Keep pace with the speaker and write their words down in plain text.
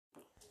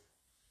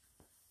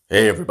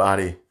Hey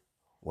everybody,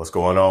 what's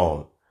going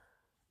on?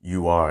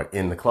 You are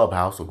in the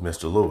clubhouse with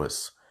Mr.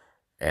 Lewis,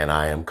 and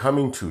I am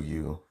coming to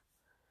you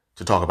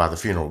to talk about the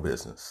funeral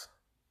business.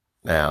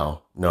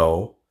 Now,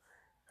 no,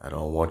 I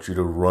don't want you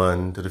to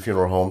run to the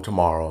funeral home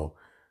tomorrow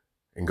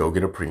and go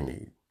get a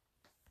pre-need,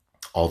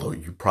 although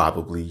you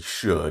probably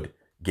should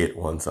get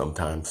one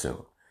sometime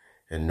soon.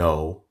 And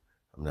no,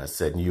 I'm not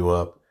setting you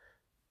up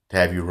to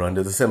have you run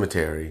to the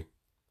cemetery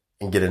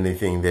and get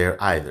anything there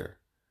either.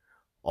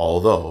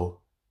 Although,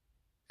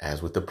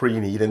 as with the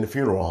pre-need and the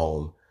funeral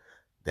home,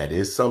 that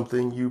is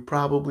something you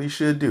probably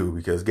should do,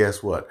 because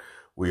guess what?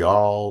 We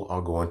all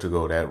are going to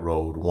go that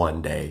road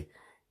one day,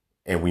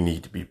 and we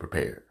need to be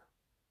prepared.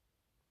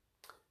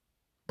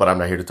 But I'm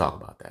not here to talk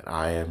about that.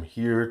 I am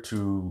here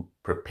to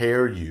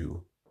prepare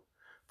you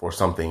for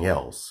something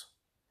else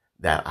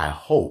that I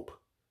hope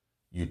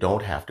you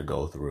don't have to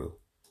go through.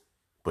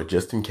 But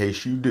just in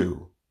case you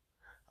do,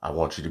 I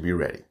want you to be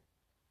ready.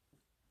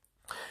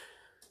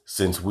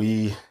 Since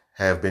we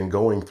have been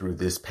going through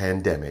this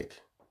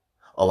pandemic,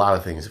 a lot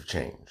of things have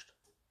changed.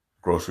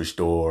 Grocery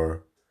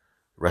store,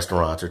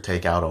 restaurants are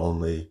takeout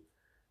only.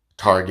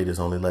 Target is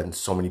only letting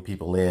so many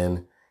people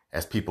in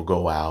as people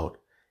go out,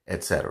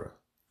 etc.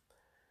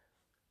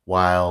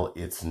 While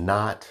it's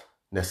not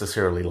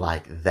necessarily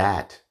like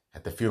that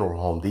at the funeral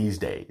home these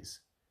days,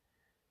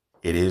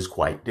 it is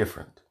quite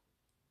different.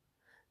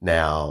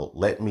 Now,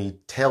 let me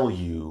tell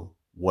you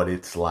what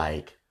it's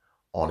like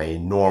on a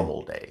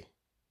normal day,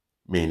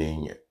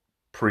 meaning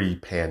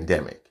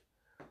pre-pandemic.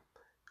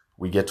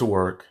 We get to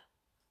work,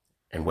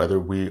 and whether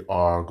we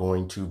are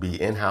going to be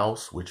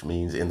in-house, which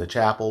means in the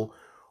chapel,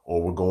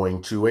 or we're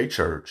going to a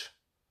church,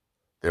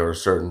 there are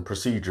certain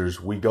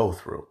procedures we go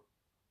through.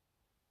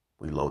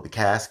 We load the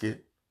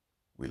casket,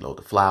 we load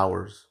the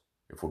flowers.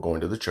 If we're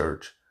going to the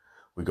church,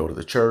 we go to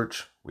the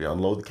church, we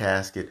unload the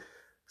casket,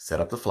 set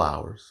up the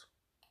flowers.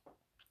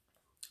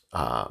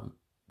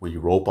 We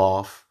rope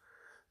off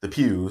the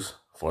pews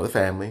for the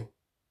family.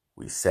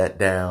 We set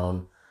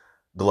down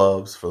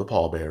gloves for the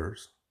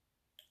pallbearers.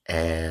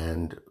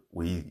 And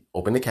we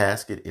open the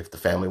casket if the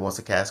family wants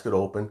the casket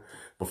open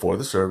before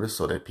the service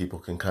so that people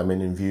can come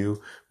in and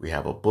view. We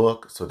have a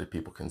book so that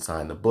people can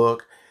sign the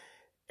book.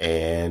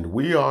 And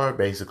we are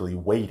basically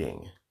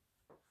waiting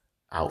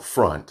out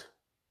front,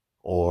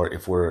 or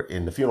if we're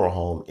in the funeral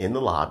home, in the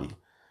lobby,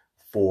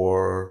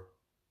 for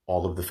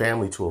all of the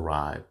family to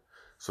arrive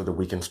so that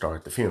we can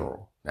start the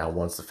funeral. Now,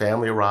 once the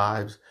family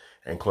arrives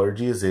and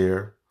clergy is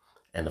there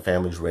and the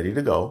family's ready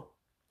to go,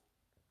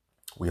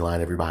 we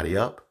line everybody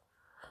up.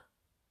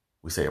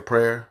 We say a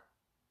prayer,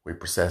 we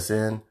process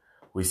in,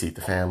 we seat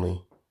the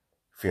family,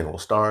 funeral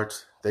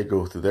starts, they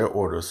go through their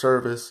order of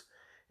service,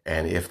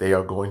 and if they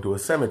are going to a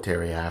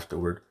cemetery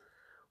afterward,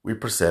 we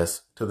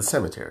process to the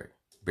cemetery.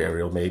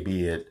 Burial may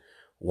be at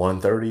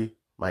 1:30,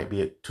 might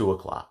be at 2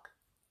 o'clock.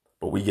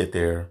 But we get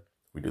there,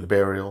 we do the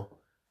burial,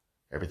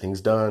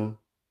 everything's done,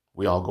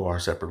 we all go our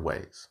separate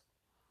ways.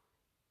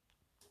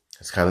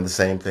 It's kind of the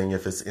same thing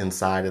if it's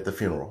inside at the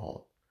funeral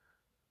home.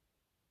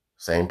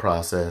 Same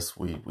process.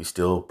 We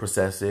still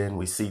process in,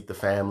 we seat the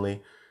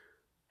family,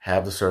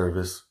 have the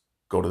service,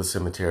 go to the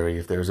cemetery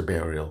if there's a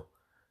burial,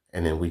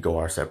 and then we go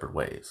our separate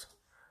ways.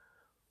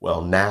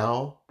 Well,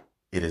 now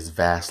it is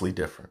vastly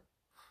different.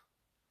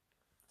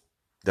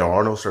 There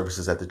are no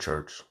services at the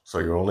church, so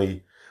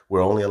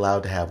we're only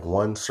allowed to have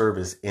one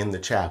service in the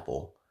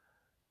chapel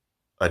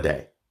a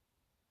day.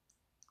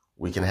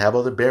 We can have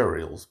other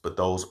burials, but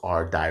those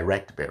are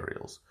direct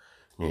burials,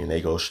 meaning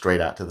they go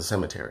straight out to the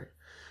cemetery.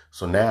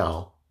 So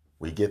now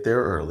we get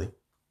there early,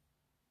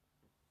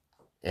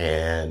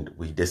 and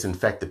we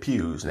disinfect the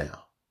pews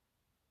now.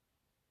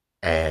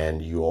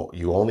 And you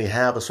only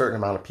have a certain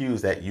amount of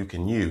pews that you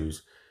can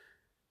use.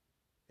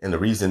 And the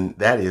reason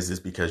that is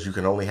because you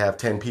can only have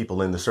 10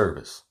 people in the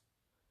service.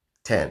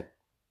 10.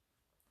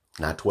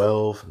 Not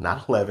 12,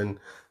 not 11,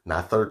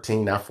 not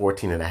 13, not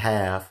 14 and a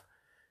half.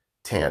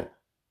 10.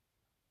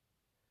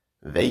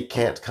 They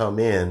can't come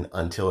in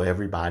until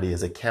everybody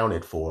is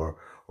accounted for,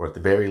 or at the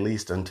very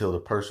least until the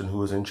person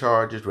who is in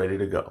charge is ready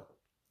to go.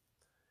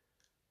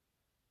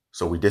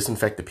 So we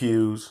disinfect the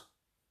pews.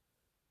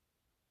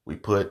 We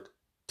put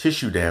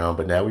tissue down,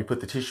 but now we put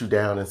the tissue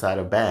down inside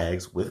of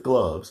bags with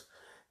gloves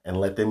and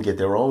let them get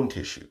their own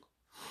tissue.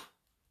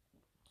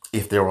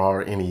 If there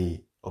are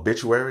any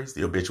obituaries,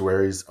 the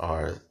obituaries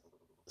are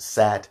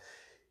sat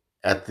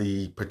at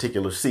the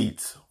particular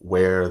seats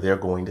where they're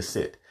going to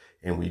sit.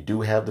 And we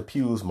do have the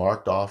pews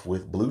marked off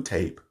with blue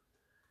tape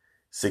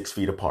 6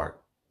 feet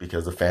apart,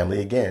 because the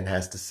family, again,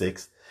 has to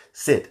sit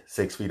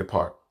 6 feet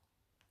apart.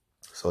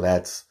 So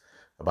that's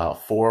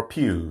about 4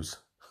 pews,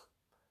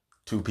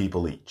 2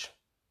 people each.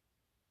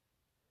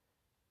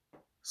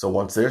 So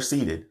once they're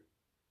seated,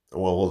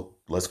 well,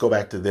 let's go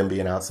back to them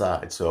being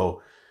outside.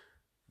 So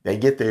they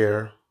get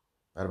there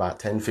at about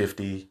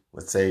 10:50.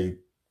 Let's say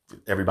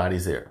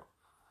everybody's there.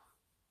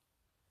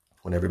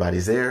 When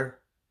everybody's there,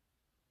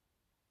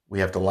 we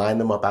have to line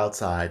them up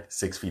outside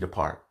 6 feet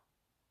apart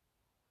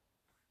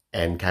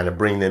and kind of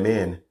bring them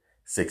in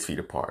 6 feet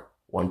apart.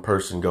 One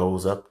person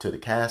goes up to the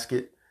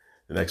casket,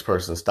 The next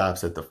person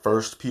stops at the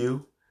first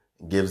pew,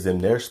 gives them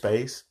their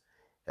space.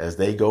 As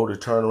they go to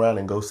turn around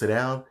and go sit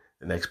down,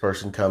 the next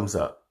person comes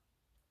up.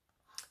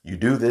 You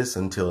do this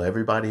until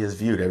everybody is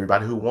viewed.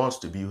 Everybody who wants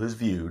to view is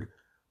viewed,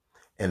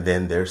 and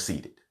then they're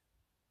seated.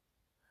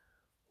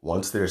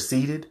 Once they're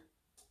seated,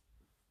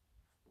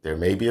 there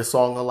may be a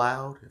song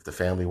aloud if the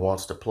family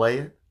wants to play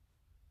it.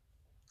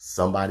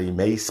 Somebody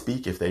may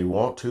speak if they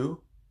want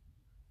to,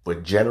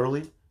 but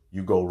generally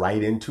you go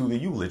right into the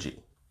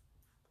eulogy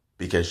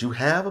because you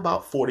have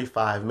about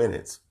 45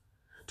 minutes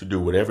to do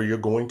whatever you're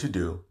going to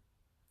do,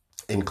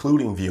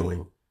 including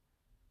viewing,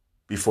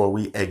 before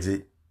we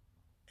exit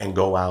and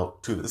go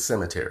out to the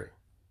cemetery.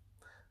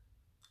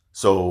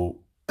 So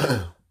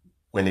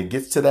when it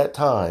gets to that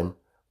time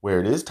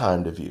where it is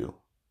time to view,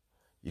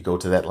 you go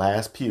to that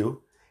last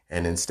pew,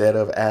 and instead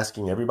of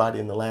asking everybody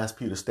in the last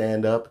pew to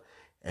stand up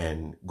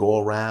and go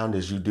around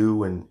as you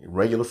do in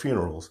regular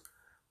funerals,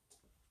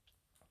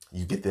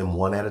 you get them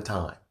one at a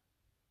time.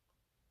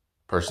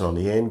 Person on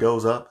the end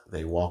goes up,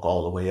 they walk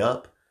all the way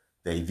up,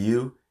 they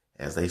view.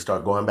 As they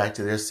start going back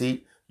to their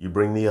seat, you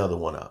bring the other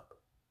one up.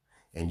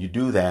 And you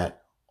do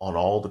that on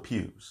all the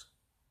pews.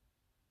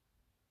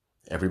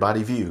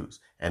 Everybody views.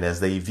 And as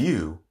they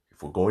view,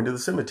 if we're going to the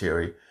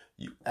cemetery,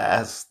 you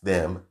ask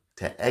them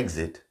to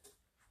exit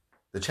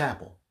the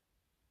chapel.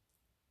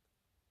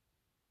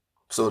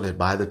 So that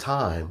by the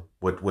time,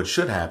 what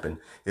should happen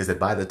is that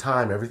by the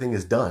time everything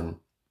is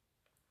done,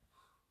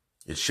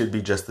 it should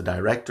be just the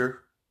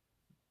director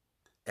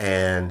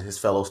and his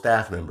fellow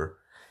staff member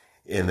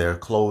in their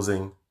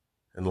closing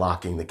and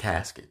locking the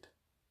casket.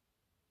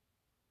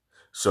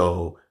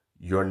 So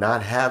you're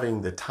not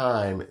having the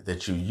time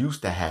that you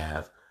used to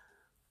have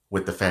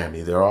with the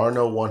family. There are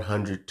no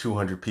 100,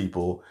 200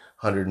 people,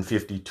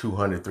 150,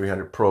 200,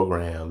 300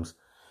 programs,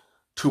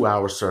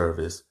 2-hour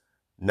service,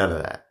 none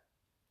of that.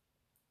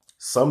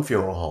 Some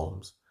funeral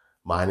homes,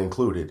 mine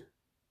included,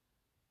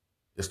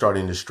 is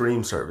starting to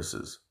stream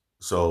services.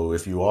 So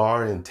if you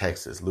are in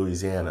Texas,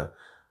 Louisiana,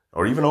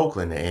 or even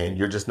Oakland, and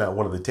you're just not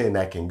one of the 10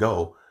 that can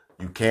go,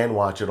 you can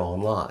watch it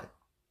online.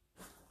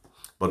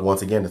 But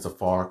once again, it's a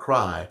far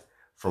cry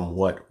from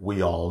what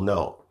we all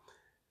know.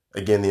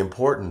 Again, the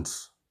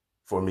importance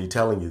for me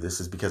telling you this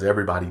is because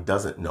everybody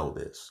doesn't know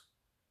this.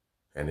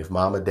 And if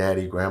mama,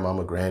 daddy,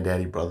 grandmama,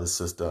 granddaddy, brother,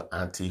 sister,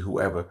 auntie,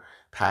 whoever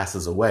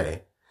passes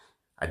away,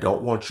 I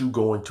don't want you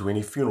going to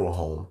any funeral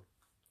home,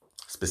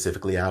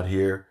 specifically out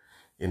here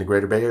in the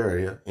greater Bay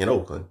Area, in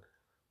Oakland,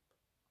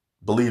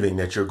 believing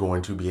that you're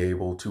going to be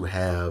able to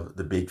have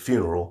the big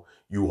funeral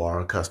you are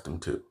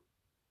accustomed to.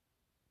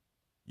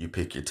 You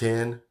pick your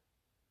 10,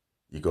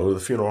 you go to the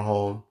funeral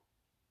home,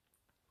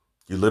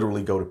 you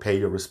literally go to pay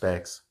your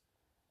respects,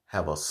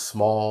 have a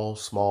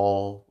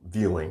small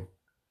viewing,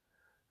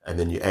 and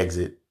then you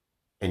exit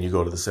and you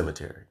go to the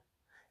cemetery.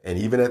 And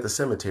even at the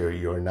cemetery,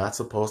 you're not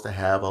supposed to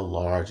have a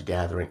large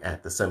gathering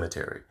at the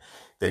cemetery.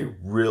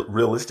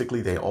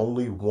 Realistically, they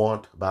only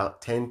want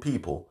about 10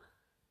 people,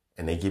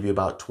 and they give you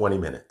about 20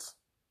 minutes.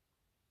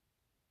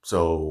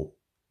 So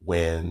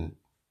when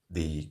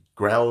the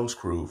grounds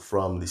crew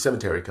from the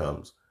cemetery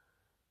comes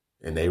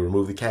and they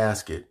remove the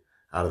casket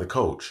out of the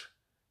coach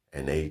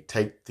and they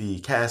take the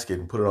casket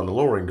and put it on the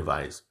lowering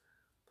device,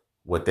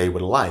 what they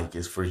would like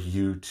is for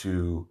you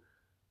to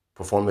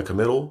perform the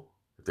committal,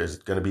 if there's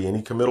going to be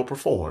any committal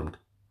performed,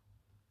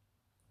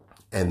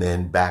 and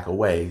then back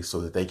away so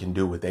that they can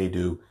do what they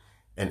do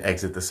and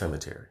exit the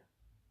cemetery.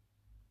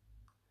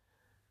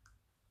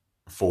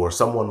 For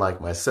someone like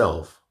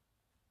myself,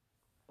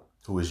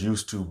 who is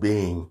used to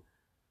being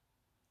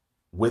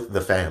with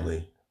the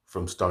family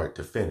from start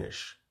to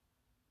finish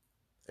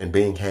and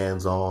being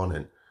hands-on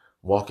and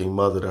walking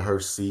mother to her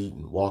seat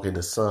and walking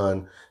the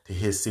son to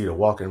his seat or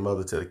walking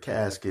mother to the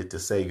casket to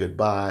say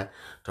goodbye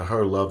to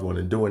her loved one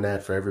and doing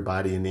that for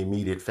everybody in the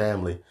immediate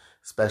family,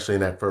 especially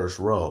in that first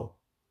row,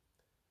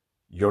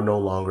 you're no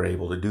longer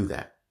able to do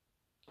that.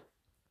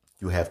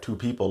 You have 2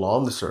 people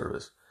on the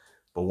service,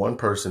 but one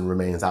person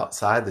remains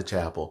outside the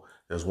chapel.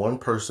 There's one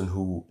person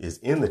who is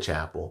in the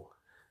chapel,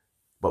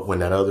 but when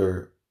that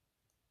other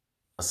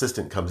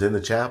assistant comes in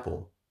the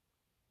chapel,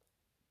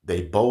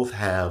 they both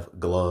have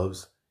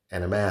gloves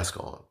and a mask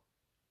on.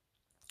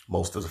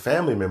 Most of the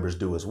family members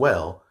do as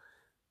well,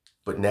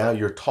 but now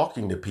you're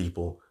talking to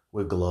people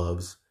with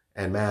gloves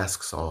and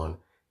masks on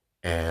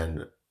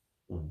and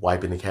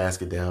wiping the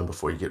casket down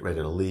before you get ready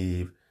to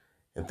leave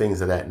and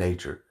things of that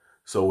nature.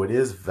 So it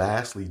is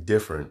vastly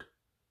different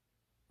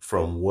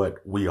from what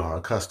we are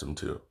accustomed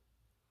to.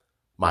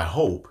 My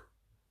hope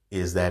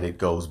is that it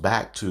goes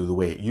back to the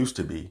way it used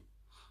to be,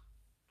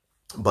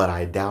 but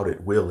I doubt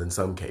it will in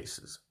some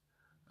cases.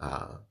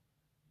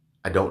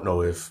 I don't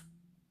know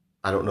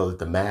that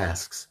the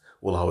masks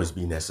will always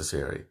be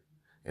necessary.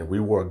 And we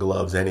wore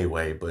gloves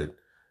anyway, but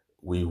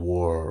we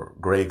wore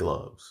gray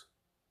gloves,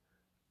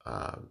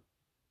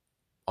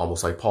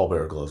 almost like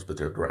pallbearer gloves, but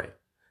they're gray.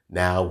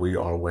 Now we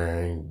are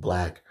wearing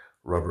black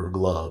rubber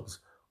gloves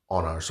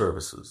on our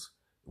services.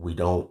 We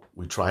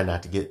try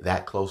not to get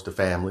that close to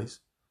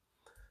families.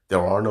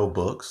 There are no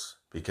books.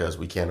 because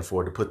we can't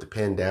afford to put the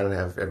pen down and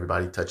have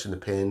everybody touching the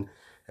pen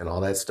and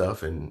all that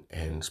stuff and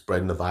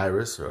spreading the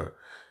virus or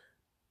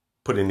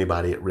put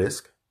anybody at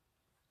risk.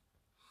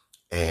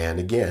 And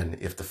again,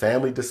 if the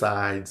family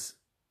decides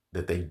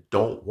that they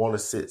don't want to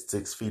sit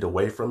 6 feet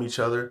away from each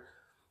other,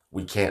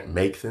 we can't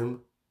make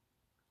them.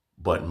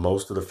 But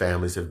most of the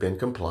families have been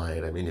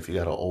compliant. I mean, if you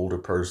got an older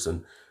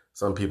person,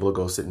 some people will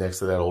go sit next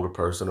to that older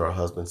person, or a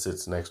husband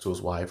sits next to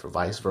his wife, or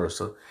vice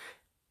versa.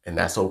 And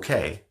that's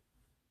okay.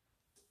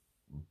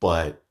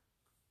 But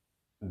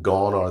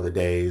gone are the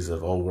days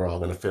of, oh, we're all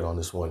going to fit on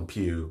this one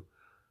pew,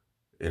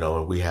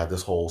 and we have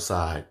this whole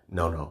side.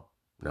 No.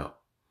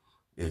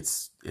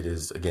 It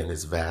is, again,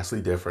 it's vastly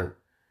different,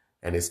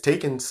 and it's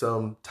taken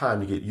some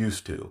time to get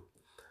used to.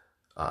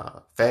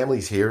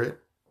 Families hear it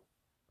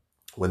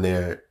when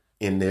they're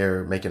in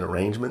there making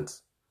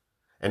arrangements.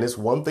 And it's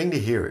one thing to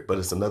hear it, but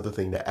it's another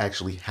thing to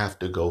actually have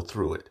to go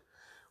through it.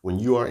 When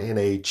you are in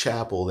a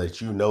chapel that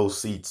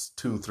seats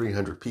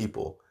 200-300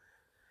 people,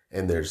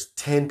 and there's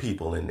 10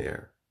 people in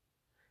there,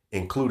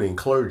 including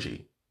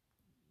clergy,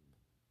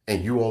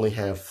 and you only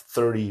have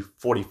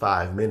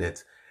 30-45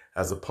 minutes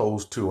as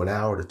opposed to an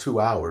hour to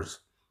 2 hours,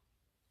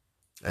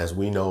 as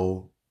we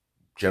know,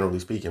 generally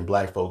speaking,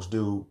 Black folks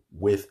do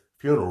with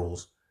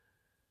funerals,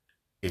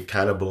 it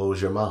kind of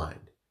blows your mind.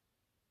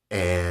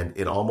 And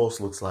it almost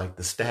looks like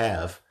the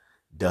staff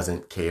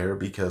doesn't care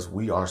because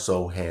we are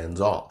so hands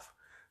off.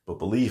 But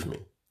believe me,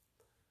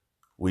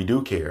 we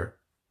do care.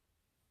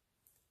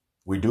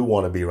 We do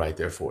want to be right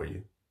there for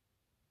you.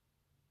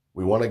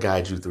 We want to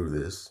guide you through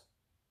this,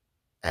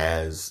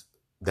 as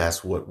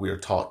that's what we're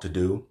taught to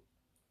do,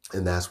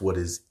 and that's what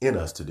is in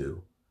us to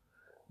do.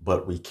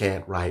 But we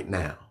can't right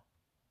now.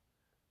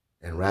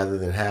 And rather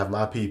than have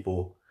my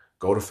people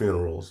go to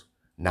funerals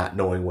not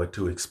knowing what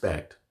to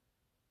expect,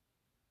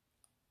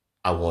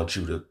 I want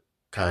you to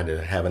kind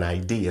of have an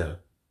idea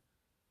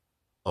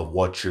of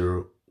what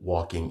you're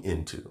walking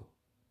into.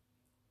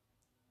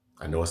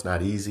 I know it's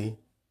not easy.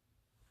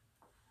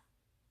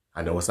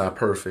 I know it's not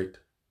perfect.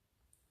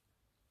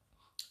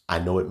 I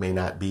know it may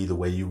not be the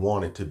way you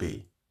want it to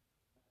be.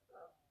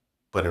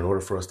 But in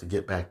order for us to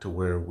get back to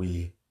where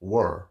we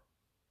were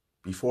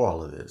before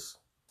all of this,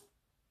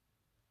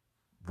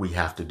 we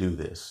have to do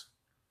this.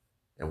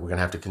 And we're going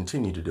to have to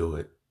continue to do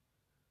it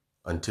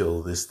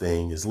until this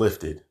thing is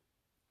lifted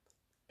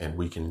and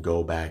we can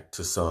go back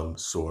to some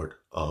sort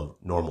of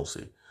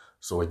normalcy.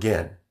 So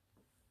again,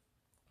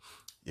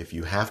 if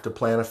you have to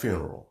plan a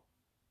funeral,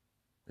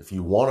 if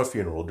you want a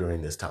funeral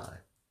during this time,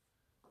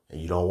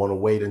 and you don't want to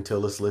wait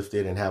until it's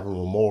lifted and have a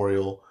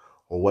memorial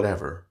or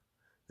whatever,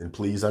 then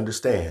please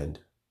understand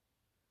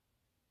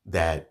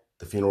that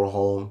the funeral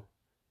home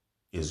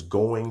is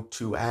going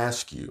to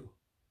ask you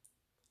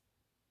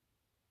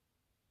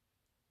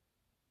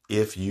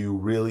if you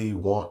really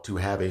want to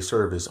have a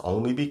service,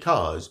 only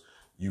because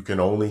you can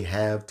only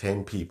have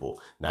 10 people.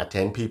 Not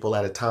 10 people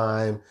at a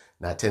time,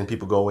 not 10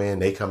 people go in,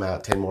 they come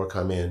out, 10 more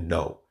come in.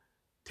 No,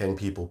 10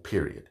 people,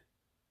 period.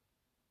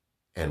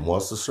 And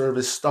once the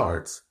service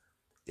starts,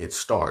 it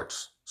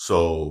starts.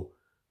 So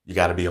you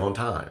got to be on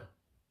time.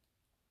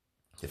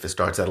 If it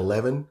starts at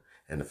 11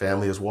 and the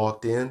family has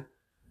walked in,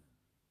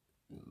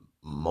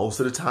 most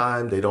of the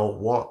time they don't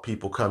want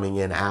people coming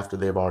in after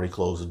they've already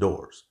closed the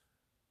doors.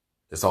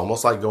 It's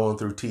almost like going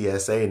through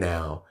TSA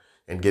now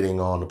and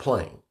getting on the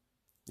plane.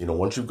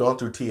 Once you've gone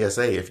through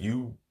TSA, if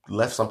you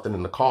left something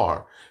in the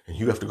car and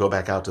you have to go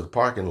back out to the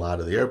parking lot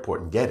of the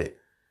airport and get it,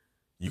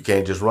 you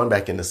can't just run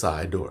back in the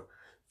side door.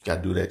 You got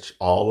to do that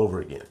all over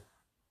again.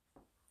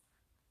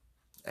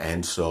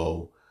 And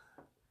so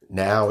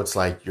now it's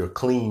like you're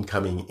clean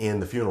coming in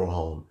the funeral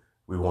home.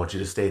 We want you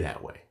to stay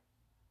that way.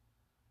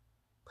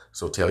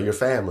 So tell your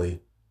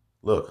family,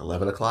 look,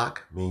 11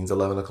 o'clock means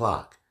 11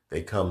 o'clock.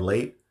 They come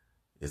late,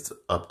 it's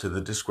up to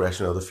the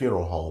discretion of the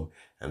funeral home,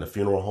 and the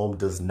funeral home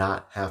does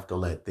not have to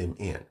let them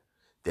in.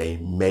 They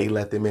may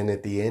let them in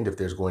at the end if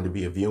there's going to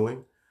be a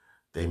viewing.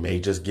 They may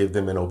just give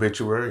them an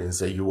obituary and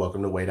say, you're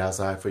welcome to wait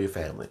outside for your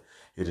family.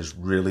 It is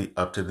really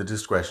up to the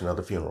discretion of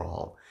the funeral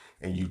home.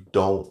 And you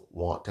don't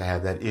want to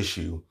have that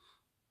issue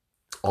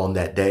on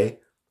that day.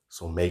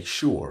 So make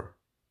sure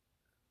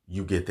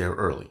you get there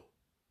early.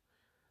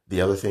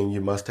 The other thing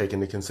you must take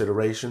into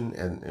consideration,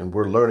 and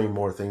we're learning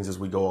more things as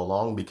we go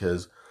along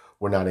because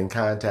we're not in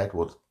contact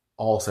with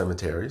all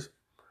cemeteries,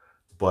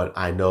 but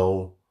I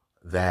know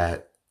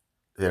that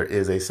there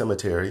is a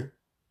cemetery,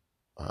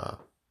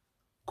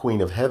 Queen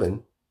of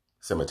Heaven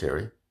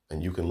Cemetery,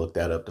 and you can look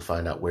that up to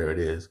find out where it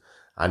is.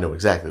 I know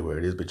exactly where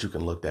it is, but you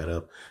can look that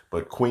up.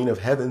 But Queen of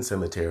Heaven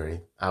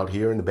Cemetery out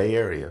here in the Bay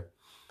Area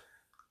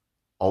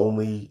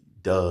only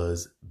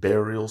does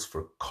burials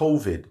for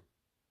COVID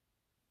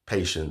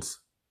patients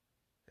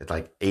at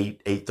like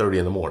 8:30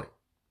 in the morning.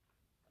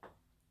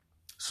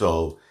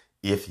 So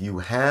if you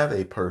have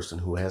a person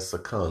who has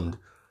succumbed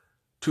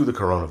to the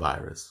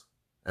coronavirus,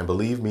 and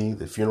believe me,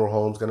 the funeral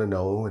home's going to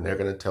know and they're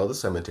going to tell the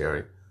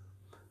cemetery,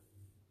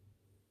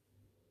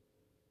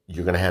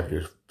 you're going to have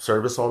your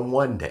service on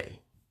one day.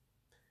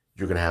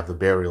 You're going to have the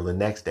burial the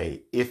next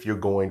day if you're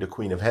going to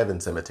Queen of Heaven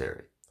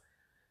Cemetery.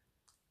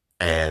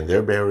 And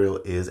their burial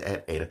is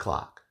at 8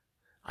 o'clock.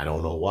 I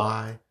don't know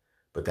why,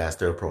 but that's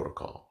their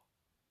protocol.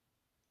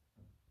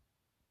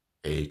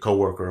 A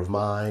coworker of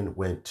mine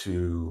went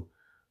to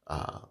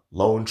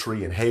Lone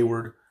Tree in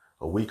Hayward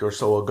a week or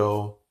so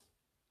ago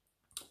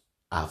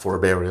for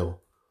a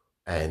burial,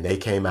 and they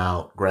came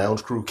out,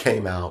 grounds crew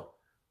came out,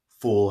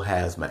 full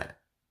hazmat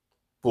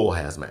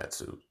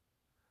suit.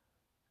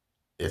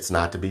 It's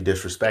not to be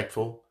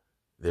disrespectful.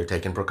 They're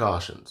taking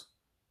precautions.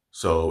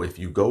 So if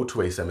you go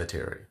to a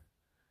cemetery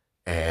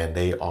and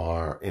they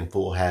are in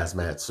full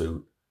hazmat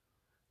suit,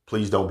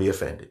 please don't be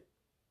offended.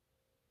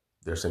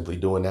 They're simply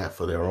doing that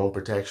for their own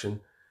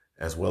protection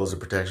as well as the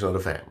protection of the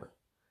family.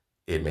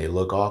 It may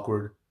look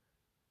awkward.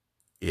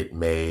 It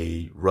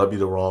may rub you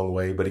the wrong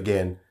way. But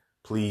again,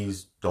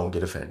 please don't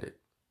get offended.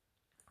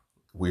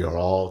 We are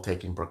all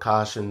taking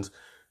precautions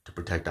to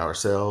protect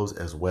ourselves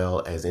as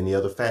well as any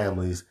other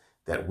families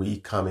that we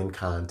come in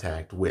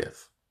contact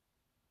with.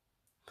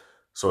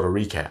 So to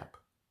recap,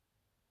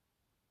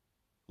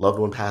 loved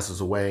one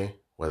passes away,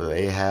 whether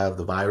they have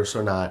the virus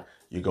or not,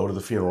 you go to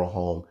the funeral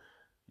home,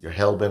 you're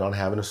hell-bent on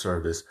having a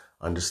service,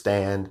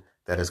 understand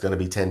that it's going to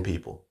be 10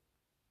 people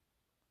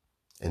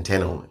and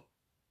 10 only.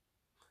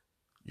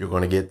 You're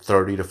going to get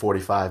 30 to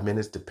 45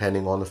 minutes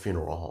depending on the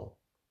funeral home.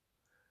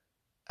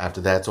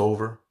 After that's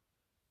over,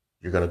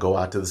 you're going to go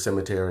out to the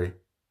cemetery.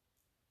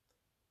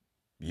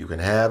 You can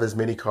have as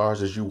many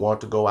cars as you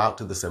want to go out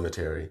to the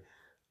cemetery,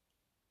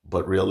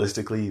 but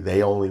realistically,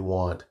 they only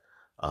want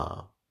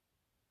about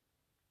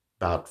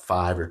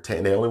 5 or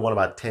 10. They only want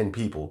about 10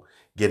 people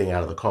getting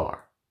out of the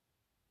car.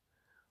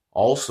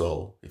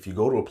 Also, if you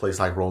go to a place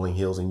like Rolling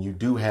Hills and you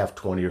do have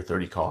 20 or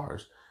 30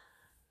 cars,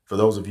 for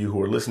those of you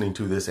who are listening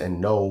to this and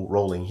know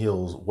Rolling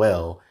Hills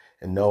well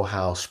and know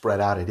how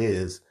spread out it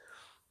is,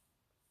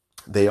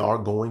 they are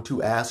going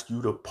to ask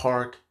you to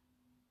park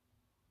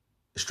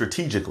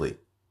strategically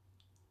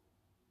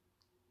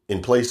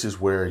in places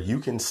where you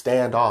can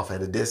stand off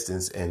at a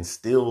distance and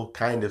still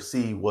kind of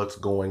see what's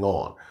going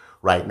on.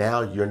 Right now,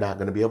 you're not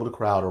going to be able to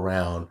crowd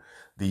around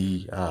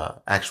the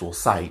actual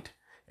site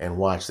and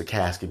watch the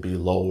casket be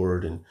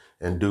lowered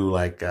and do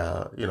like,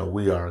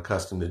 we are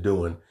accustomed to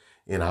doing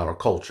in our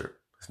culture.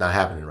 It's not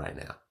happening right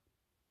now.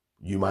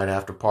 You might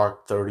have to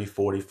park 30,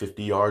 40,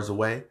 50 yards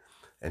away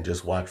and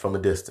just watch from a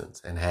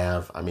distance and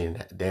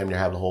damn near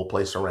have the whole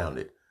place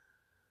surrounded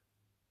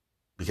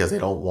because they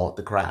don't want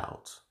the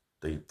crowds.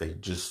 They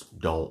just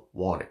don't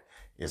want it.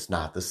 It's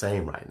not the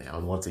same right now.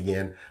 And once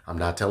again, I'm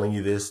not telling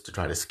you this to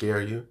try to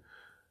scare you.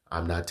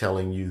 I'm not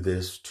telling you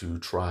this to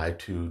try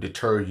to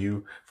deter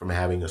you from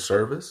having a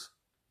service.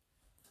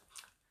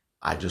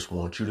 I just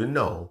want you to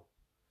know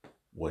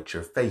what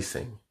you're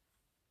facing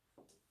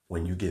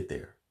when you get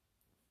there.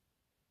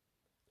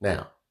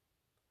 Now,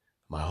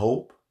 my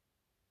hope,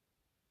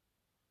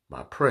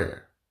 my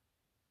prayer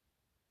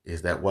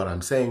is that what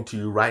I'm saying to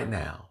you right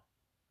now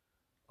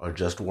are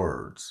just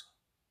words.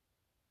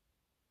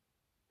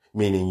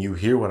 Meaning you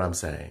hear what I'm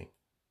saying,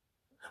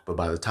 but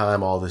by the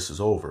time all this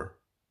is over,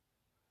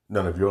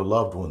 none of your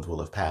loved ones will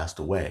have passed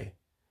away,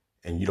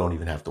 and you don't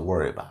even have to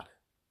worry about it.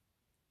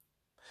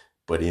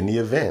 But in the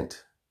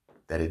event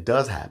that it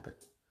does happen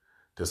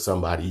to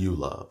somebody you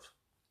love,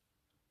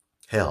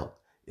 hell,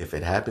 if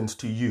it happens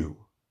to you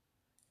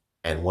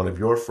and one of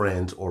your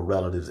friends or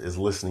relatives is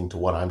listening to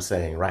what I'm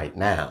saying right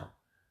now,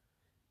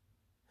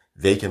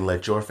 they can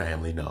let your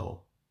family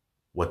know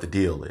what the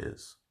deal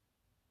is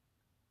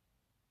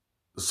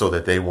so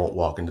that they won't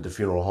walk into the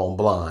funeral home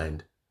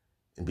blind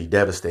and be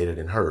devastated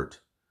and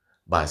hurt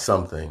by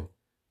something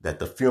that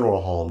the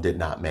funeral home did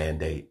not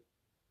mandate,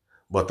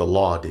 but the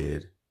law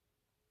did,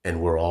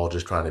 and we're all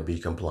just trying to be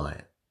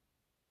compliant.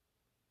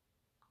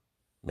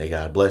 May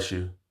God bless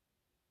you.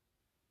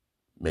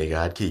 May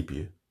God keep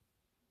you.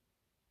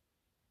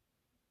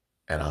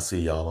 And I'll see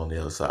y'all on the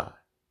other side.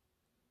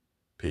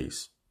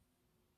 Peace.